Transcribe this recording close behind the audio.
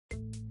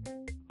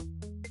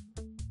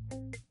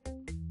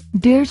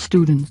Dear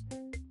students,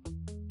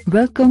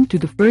 welcome to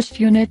the first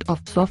unit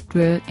of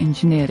software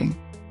engineering.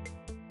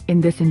 In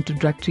this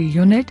introductory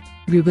unit,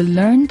 we will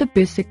learn the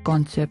basic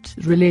concepts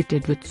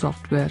related with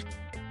software.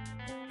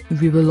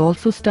 We will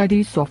also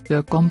study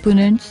software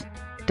components,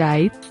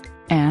 types,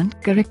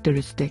 and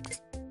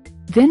characteristics.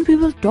 Then we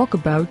will talk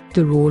about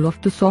the role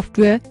of the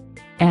software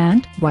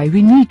and why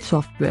we need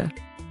software.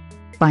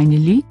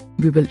 Finally,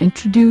 we will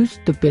introduce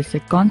the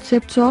basic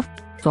concepts of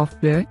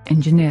software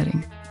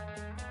engineering.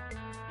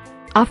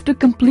 After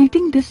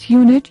completing this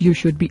unit, you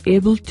should be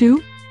able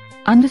to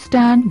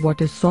understand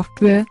what is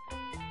software,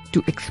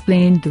 to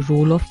explain the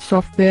role of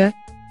software,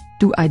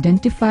 to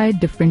identify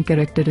different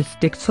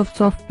characteristics of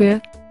software,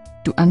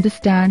 to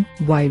understand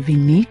why we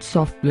need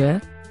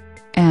software,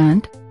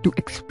 and to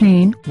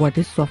explain what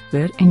is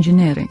software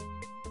engineering.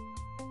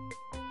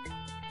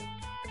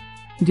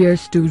 Dear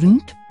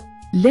student,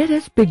 let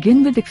us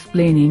begin with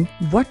explaining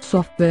what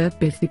software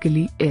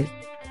basically is.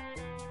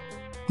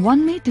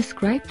 One may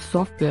describe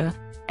software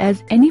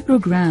as any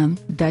program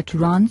that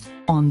runs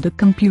on the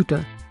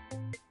computer.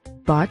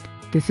 But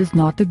this is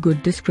not a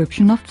good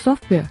description of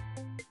software.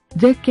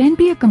 There can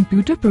be a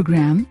computer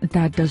program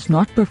that does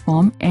not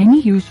perform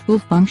any useful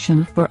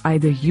function for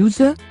either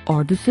user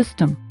or the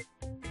system.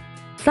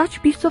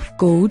 Such piece of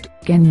code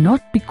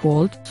cannot be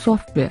called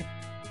software.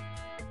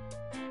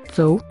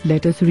 So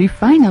let us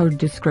refine our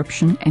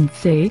description and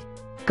say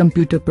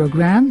computer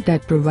program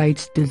that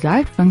provides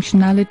desired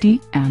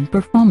functionality and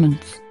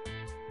performance.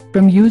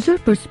 From user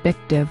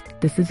perspective,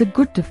 this is a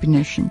good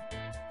definition,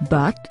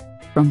 but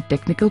from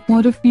technical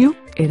point of view,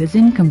 it is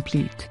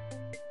incomplete,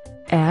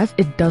 as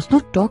it does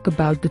not talk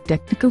about the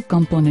technical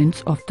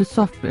components of the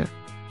software.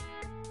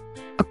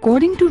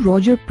 According to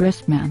Roger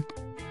Pressman,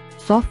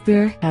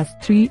 software has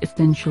three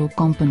essential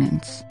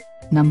components.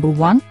 Number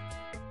one,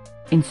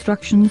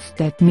 instructions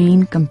that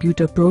mean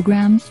computer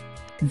programs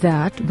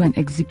that, when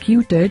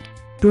executed,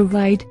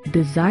 provide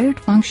desired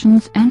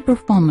functions and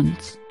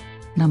performance.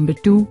 Number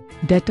two,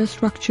 data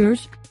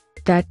structures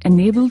that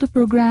enable the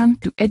program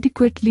to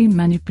adequately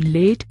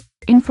manipulate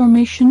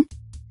information.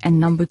 And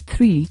number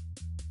three,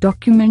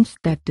 documents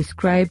that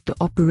describe the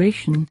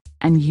operation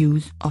and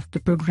use of the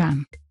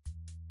program.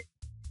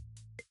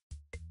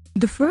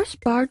 The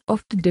first part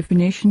of the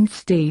definition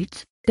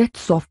states that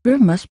software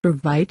must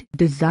provide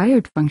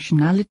desired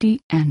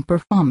functionality and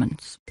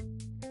performance.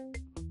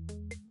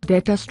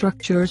 Data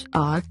structures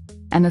are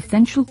an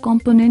essential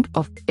component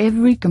of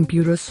every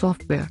computer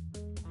software.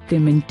 They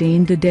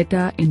maintain the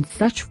data in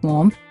such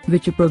form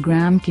which a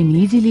program can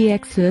easily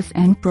access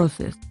and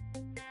process.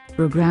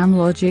 Program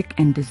logic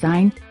and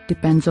design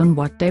depends on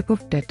what type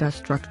of data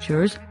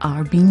structures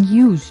are being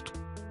used.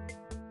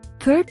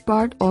 Third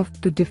part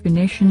of the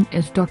definition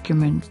is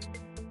documents.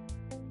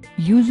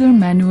 User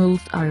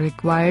manuals are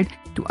required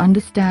to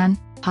understand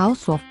how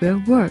software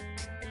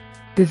works.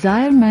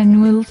 Design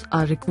manuals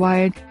are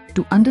required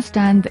to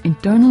understand the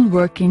internal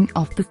working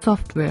of the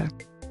software.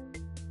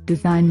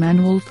 Design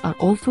manuals are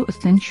also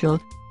essential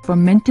for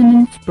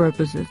maintenance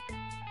purposes.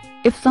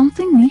 If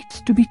something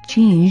needs to be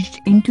changed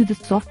into the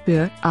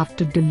software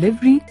after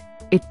delivery,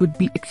 it would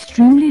be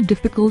extremely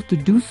difficult to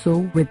do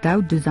so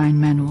without design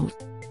manuals.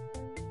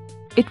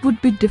 It would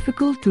be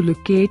difficult to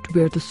locate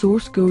where the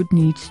source code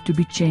needs to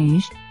be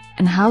changed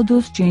and how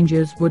those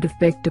changes would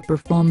affect the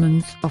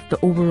performance of the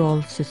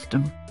overall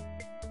system.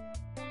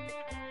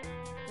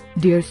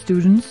 Dear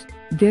students,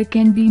 there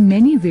can be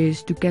many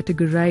ways to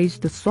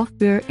categorize the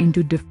software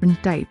into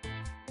different types.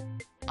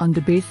 On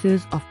the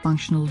basis of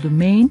functional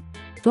domain,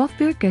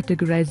 software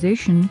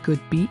categorization could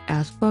be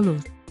as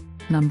follows.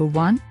 Number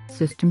 1,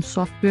 system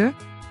software.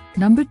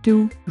 Number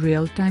 2,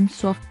 real-time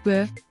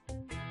software.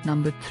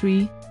 Number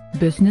 3,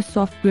 business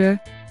software.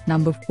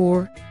 Number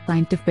 4,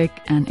 scientific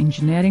and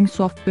engineering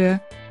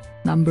software.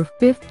 Number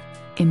 5,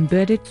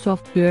 embedded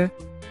software.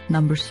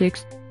 Number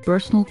 6,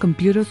 personal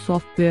computer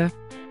software.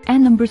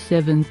 And number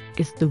 7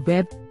 is the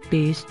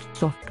web-based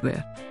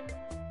software.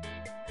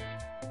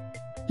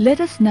 Let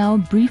us now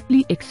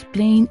briefly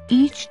explain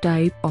each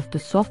type of the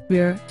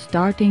software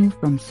starting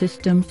from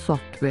system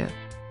software.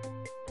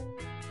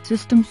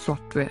 System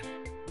software.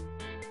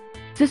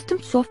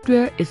 System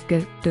software is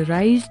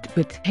characterized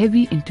with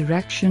heavy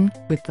interaction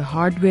with the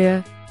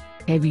hardware,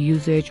 heavy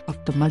usage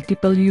of the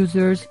multiple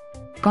users,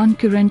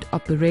 concurrent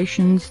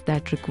operations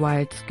that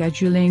require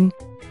scheduling,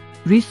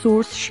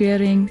 resource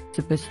sharing,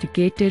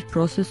 sophisticated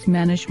process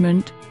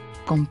management,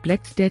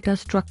 complex data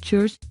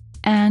structures,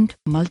 and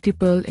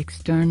multiple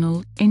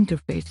external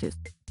interfaces.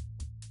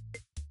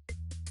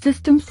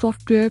 System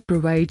software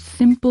provides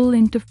simple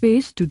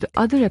interface to the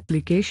other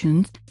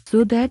applications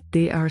so that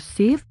they are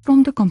saved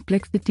from the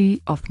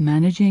complexity of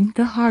managing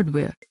the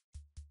hardware.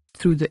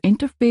 Through the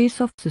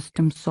interface of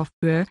system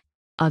software,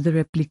 other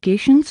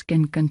applications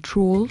can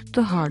control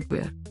the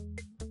hardware.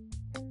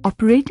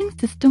 Operating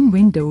system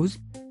Windows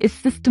is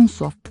system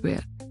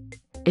software.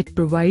 It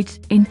provides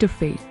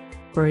interface,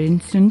 for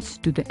instance,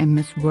 to the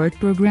MS Word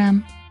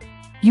program.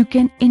 You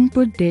can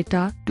input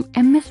data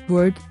to MS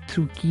Word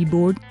through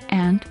keyboard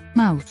and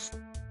mouse.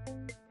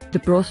 The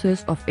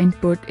process of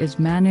input is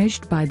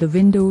managed by the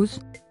Windows.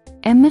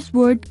 MS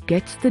Word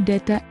gets the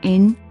data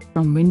in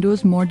from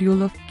Windows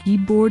module of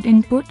keyboard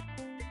input.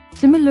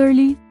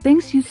 Similarly,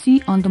 things you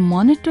see on the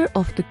monitor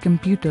of the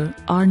computer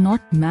are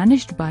not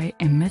managed by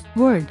MS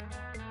Word.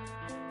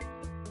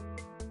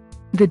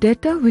 The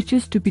data which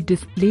is to be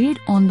displayed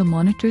on the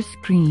monitor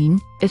screen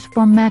is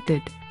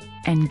formatted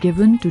and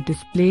given to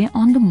display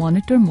on the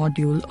monitor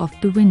module of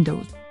the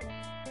Windows.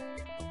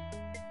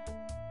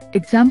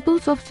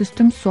 Examples of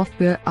system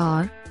software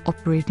are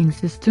operating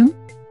system,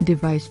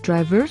 device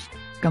drivers,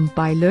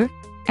 compiler,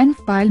 and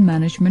file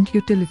management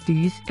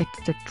utilities,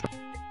 etc.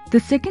 The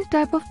second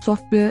type of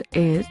software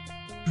is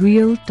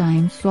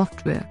real-time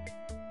software.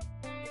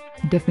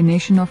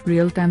 Definition of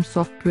real-time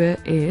software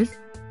is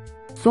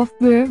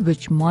software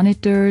which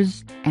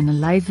monitors,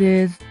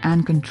 analyzes,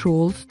 and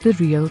controls the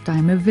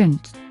real-time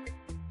events.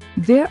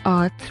 There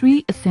are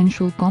three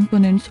essential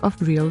components of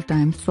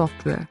real-time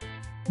software.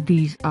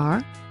 These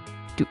are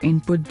to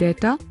input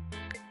data,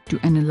 to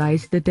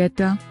analyze the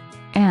data,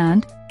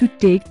 and to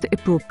take the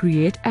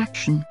appropriate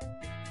action.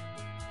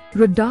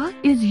 Radar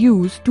is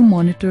used to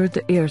monitor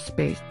the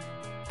airspace.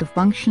 The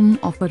function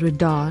of a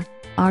radar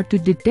are to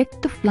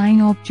detect the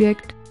flying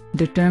object,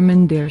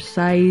 determine their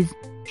size,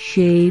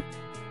 shape,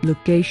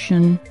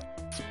 location,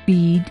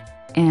 speed,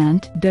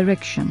 and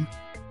direction.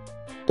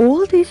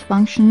 All these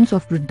functions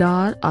of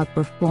radar are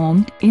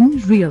performed in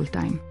real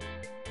time.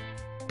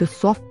 The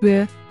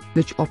software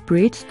which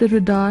operates the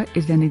radar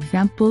is an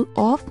example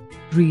of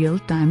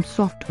real-time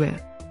software.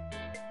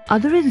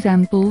 Other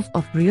examples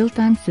of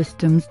real-time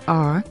systems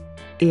are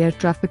air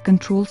traffic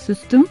control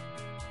system,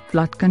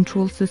 flood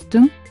control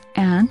system,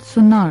 and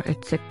sonar,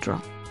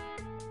 etc.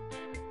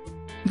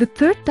 The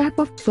third type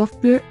of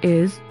software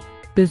is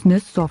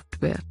business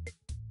software.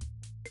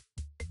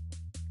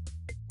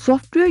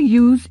 Software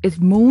use is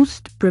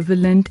most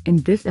prevalent in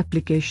this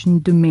application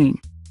domain.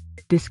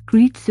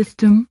 Discrete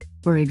system,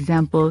 for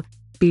example,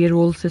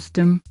 payroll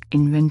system,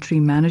 inventory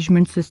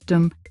management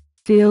system,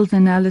 sales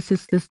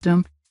analysis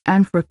system,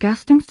 and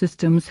forecasting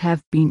systems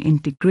have been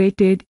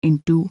integrated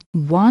into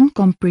one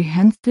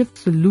comprehensive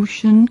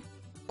solution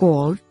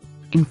called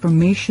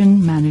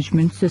information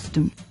management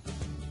system.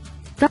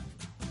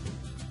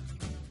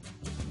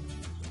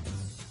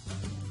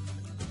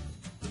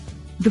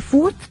 The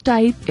fourth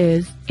type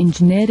is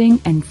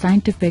engineering and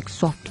scientific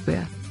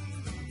software.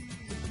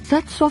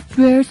 Such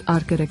softwares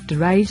are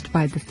characterized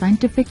by the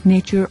scientific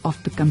nature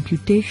of the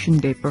computation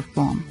they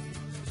perform.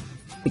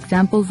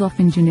 Examples of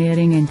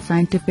engineering and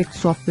scientific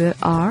software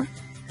are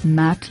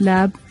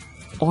MATLAB,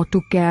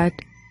 AutoCAD,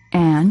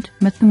 and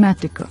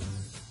Mathematica.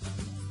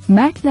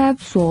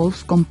 MATLAB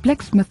solves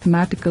complex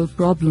mathematical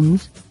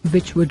problems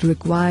which would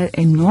require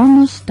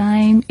enormous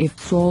time if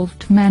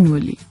solved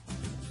manually.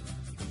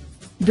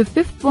 The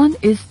fifth one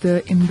is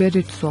the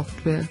embedded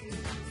software.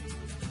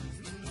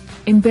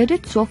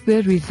 Embedded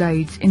software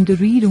resides in the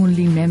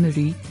read-only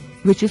memory,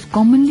 which is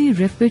commonly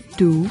referred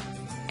to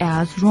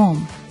as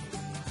ROM.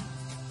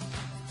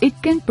 It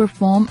can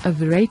perform a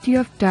variety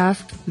of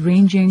tasks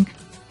ranging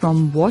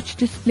from watch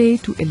display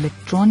to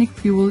electronic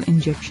fuel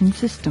injection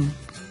system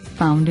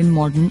found in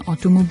modern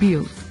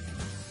automobiles.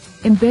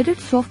 Embedded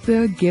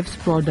software gives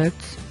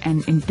products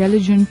an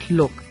intelligent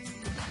look.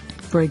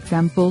 For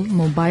example,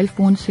 mobile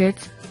phone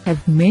sets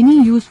have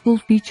many useful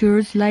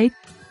features like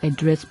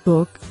address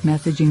book,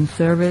 messaging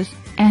service,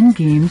 and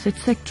games,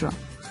 etc.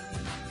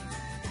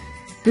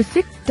 The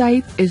sixth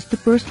type is the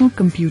personal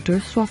computer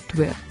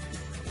software.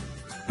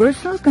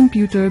 Personal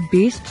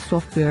computer-based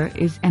software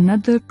is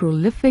another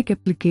prolific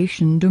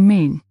application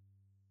domain.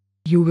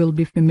 You will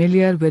be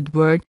familiar with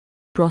word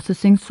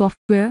processing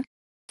software,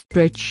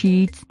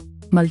 spreadsheets,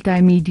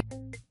 multimedia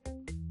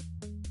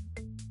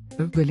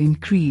will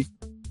increase.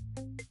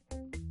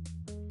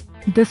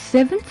 The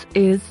seventh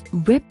is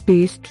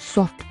web-based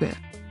software.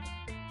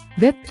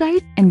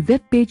 Websites and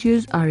web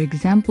pages are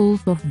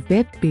examples of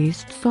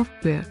web-based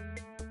software.